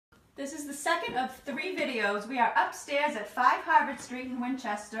This is the second of 3 videos. We are upstairs at 5 Harvard Street in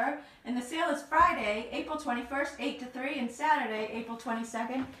Winchester, and the sale is Friday, April 21st, 8 to 3, and Saturday, April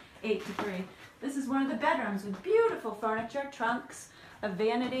 22nd, 8 to 3. This is one of the bedrooms with beautiful furniture, trunks, a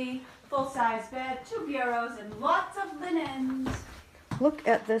vanity, full-size bed, 2 bureaus, and lots of linens. Look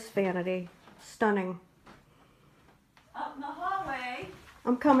at this vanity. Stunning. Out in the hallway,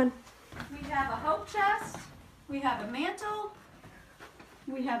 I'm coming. we have a hope chest, we have a mantle,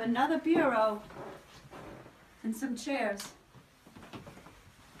 we have another bureau, and some chairs.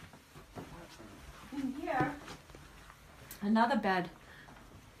 In here, another bed,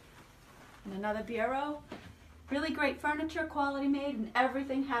 and another bureau. Really great furniture, quality made, and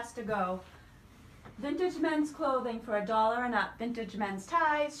everything has to go. Vintage men's clothing for $1 and up. Vintage men's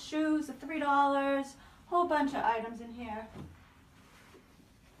ties, shoes at $3. Whole bunch of items in here.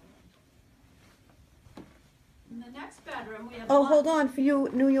 In the next bedroom, we have. Oh, hold on. For you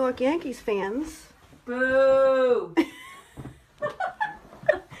New York Yankees fans, Boo!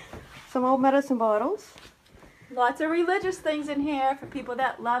 some old medicine bottles. Lots of religious things in here for people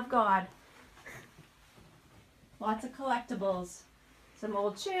that love God. Lots of collectibles. Some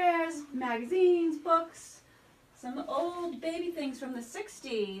old chairs, magazines, books, some old baby things from the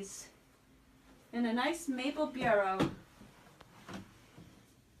 60s, and a nice maple bureau.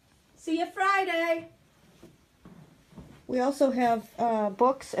 See you Friday! We also have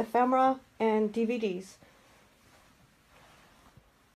books, ephemera, and DVDs.